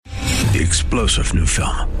the explosive new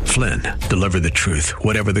film, Flynn, deliver the truth,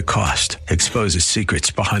 whatever the cost, exposes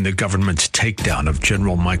secrets behind the government's takedown of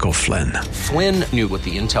General Michael Flynn. Flynn knew what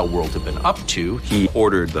the intel world had been up to. He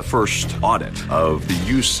ordered the first audit of the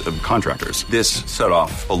use of contractors. This set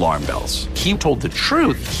off alarm bells. He told the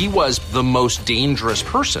truth. He was the most dangerous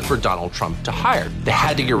person for Donald Trump to hire. They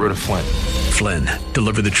had to get rid of Flynn. Flynn,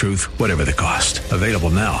 deliver the truth, whatever the cost. Available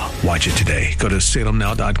now. Watch it today. Go to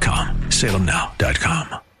salemnow.com.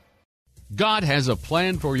 salemnow.com. God has a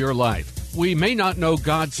plan for your life. We may not know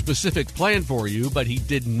God's specific plan for you, but He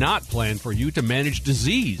did not plan for you to manage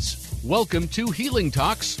disease. Welcome to Healing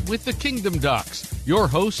Talks with the Kingdom Docs. Your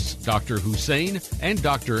hosts, Dr. Hussein and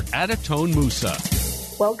Dr. Adatone Musa.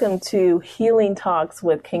 Welcome to Healing Talks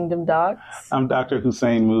with Kingdom Docs. I'm Dr.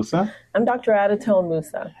 Hussein Musa. I'm Dr. Adatone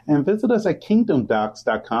Musa. And visit us at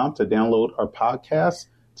kingdomdocs.com to download our podcast,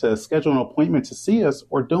 to schedule an appointment to see us,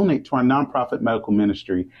 or donate to our nonprofit medical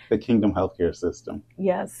ministry, the Kingdom Healthcare System.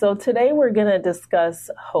 Yes, so today we're going to discuss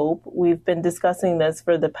hope. We've been discussing this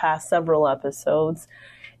for the past several episodes.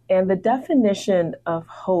 And the definition of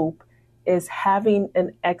hope is having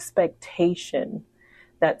an expectation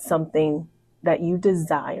that something that you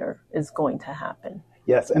desire is going to happen.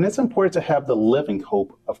 Yes, and it's important to have the living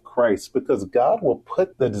hope of Christ, because God will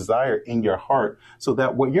put the desire in your heart so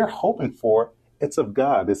that what you're hoping for, it's of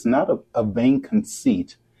God. It's not a vain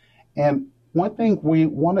conceit. And one thing we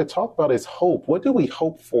want to talk about is hope. What do we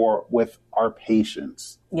hope for with our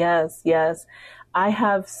patients? Yes. I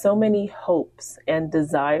have so many hopes and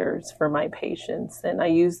desires for my patients, and I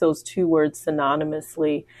use those two words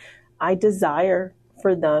synonymously. I desire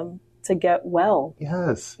for them to get well.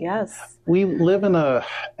 Yes. Yes. We live in a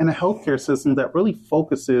healthcare system that really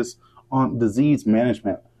focuses on disease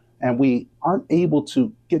management, and we aren't able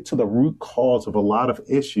to get to the root cause of a lot of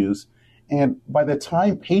issues. And by the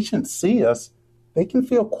time patients see us, they can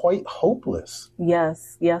feel quite hopeless.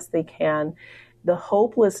 Yes, they can. The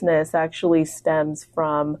hopelessness actually stems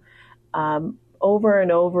from over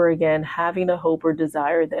and over again having a hope or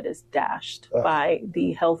desire that is dashed by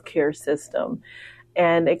the healthcare system.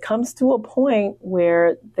 And it comes to a point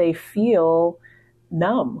where they feel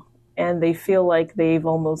numb and they feel like they've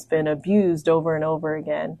almost been abused over and over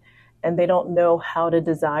again. And they don't know how to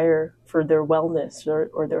desire for their wellness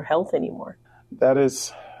or their health anymore. That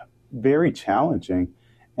is very challenging.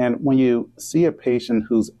 And when you see a patient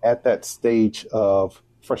who's at that stage of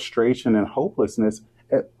frustration and hopelessness,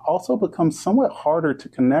 it also becomes somewhat harder to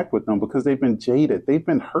connect with them because they've been jaded. They've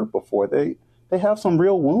been hurt before. They have some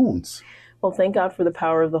real wounds. Well, thank God for the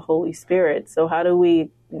power of the Holy Spirit. So how do we,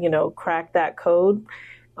 crack that code?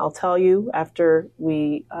 I'll tell you after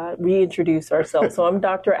we reintroduce ourselves. So I'm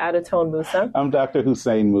Dr. Adatone Musa. I'm Dr.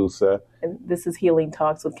 Hussein Musa. And this is Healing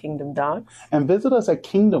Talks with Kingdom Docs. And visit us at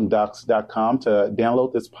kingdomdocs.com to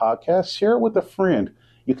download this podcast. Share it with a friend.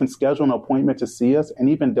 You can schedule an appointment to see us and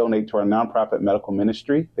even donate to our nonprofit medical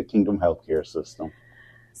ministry, the Kingdom Healthcare System.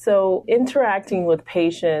 So interacting with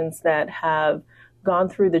patients that have gone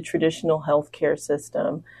through the traditional healthcare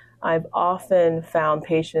system, I've often found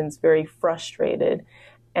patients very frustrated.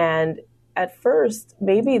 And at first,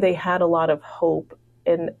 maybe they had a lot of hope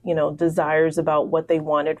and, desires about what they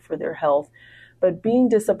wanted for their health. But being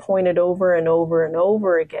disappointed over and over and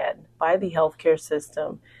over again by the healthcare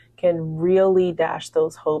system can really dash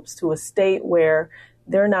those hopes to a state where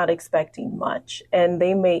they're not expecting much and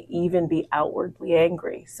they may even be outwardly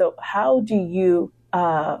angry. So how do you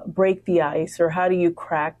break the ice, or how do you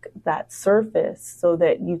crack that surface so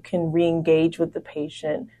that you can re-engage with the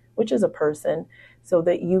patient, which is a person, so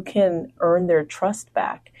that you can earn their trust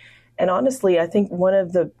back? And honestly, I think one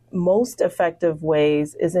of the most effective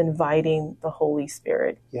ways is inviting the Holy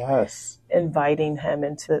Spirit. Yes. Inviting Him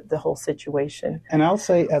into the whole situation. And I'll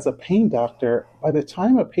say, as a pain doctor, by the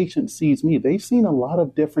time a patient sees me, they've seen a lot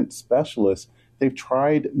of different specialists. They've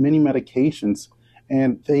tried many medications,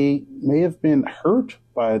 and they may have been hurt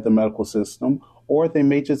by the medical system, or they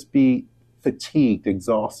may just be fatigued,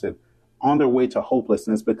 exhausted, on their way to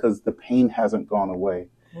hopelessness because the pain hasn't gone away.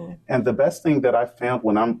 Mm. And the best thing that I found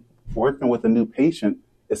when I'm working with a new patient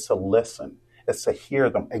is to listen. It's to hear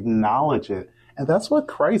them, acknowledge it. And that's what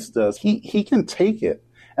Christ does. He can take it.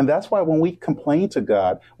 And that's why when we complain to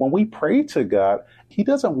God, when we pray to God, He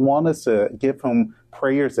doesn't want us to give Him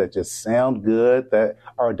prayers that just sound good, that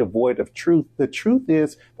are devoid of truth. The truth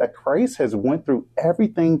is that Christ has went through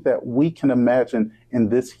everything that we can imagine in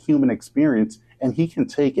this human experience, and He can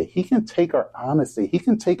take it. He can take our honesty. He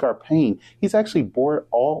can take our pain. He's actually bore it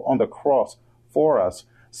all on the cross for us.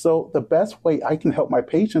 So the best way I can help my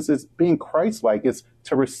patients is being Christ-like, is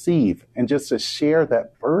to receive and just to share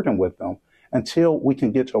that burden with them until we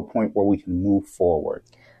can get to a point where we can move forward.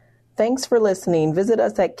 Thanks for listening. Visit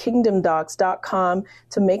us at kingdomdocs.com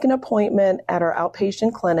to make an appointment at our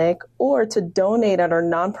outpatient clinic or to donate at our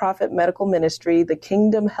nonprofit medical ministry, the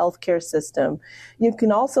Kingdom Healthcare System. You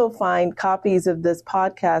can also find copies of this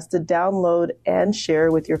podcast to download and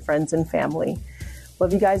share with your friends and family.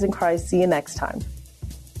 Love you guys in Christ. See you next time.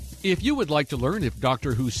 If you would like to learn if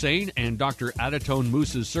Dr. Hussein and Dr. Adatone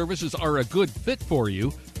Moose's services are a good fit for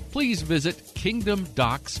you, please visit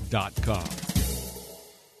kingdomdocs.com.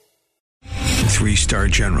 3-star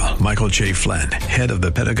General Michael J. Flynn, head of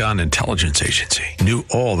the Pentagon Intelligence Agency, knew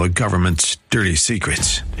all the government's dirty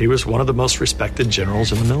secrets. He was one of the most respected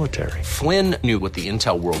generals in the military. Flynn knew what the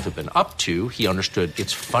intel world had been up to. He understood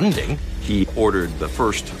its funding. He ordered the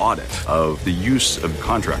first audit of the use of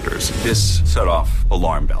contractors. This set off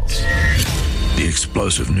alarm bells. The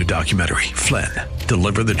explosive new documentary, Flynn,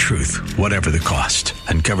 Deliver the Truth, Whatever the Cost,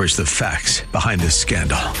 uncovers the facts behind this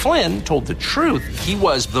scandal. Flynn told the truth. He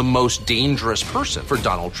was the most dangerous person for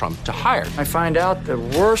Donald Trump to hire. I find out the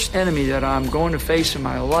worst enemy that I'm going to face in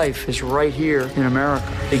my life is right here in America.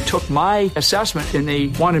 They took my assessment and they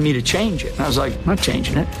wanted me to change it. And I was like, I'm not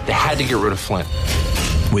changing it. They had to get rid of Flynn.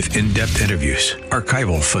 With in-depth interviews,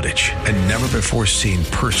 archival footage, and never-before-seen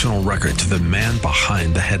personal records of the man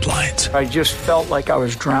behind the headlines. I just felt like I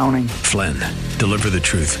was drowning. Flynn, Deliver the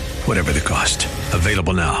Truth, Whatever the Cost.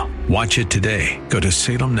 Available now. Watch it today. Go to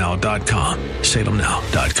salemnow.com.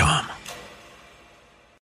 salemnow.com.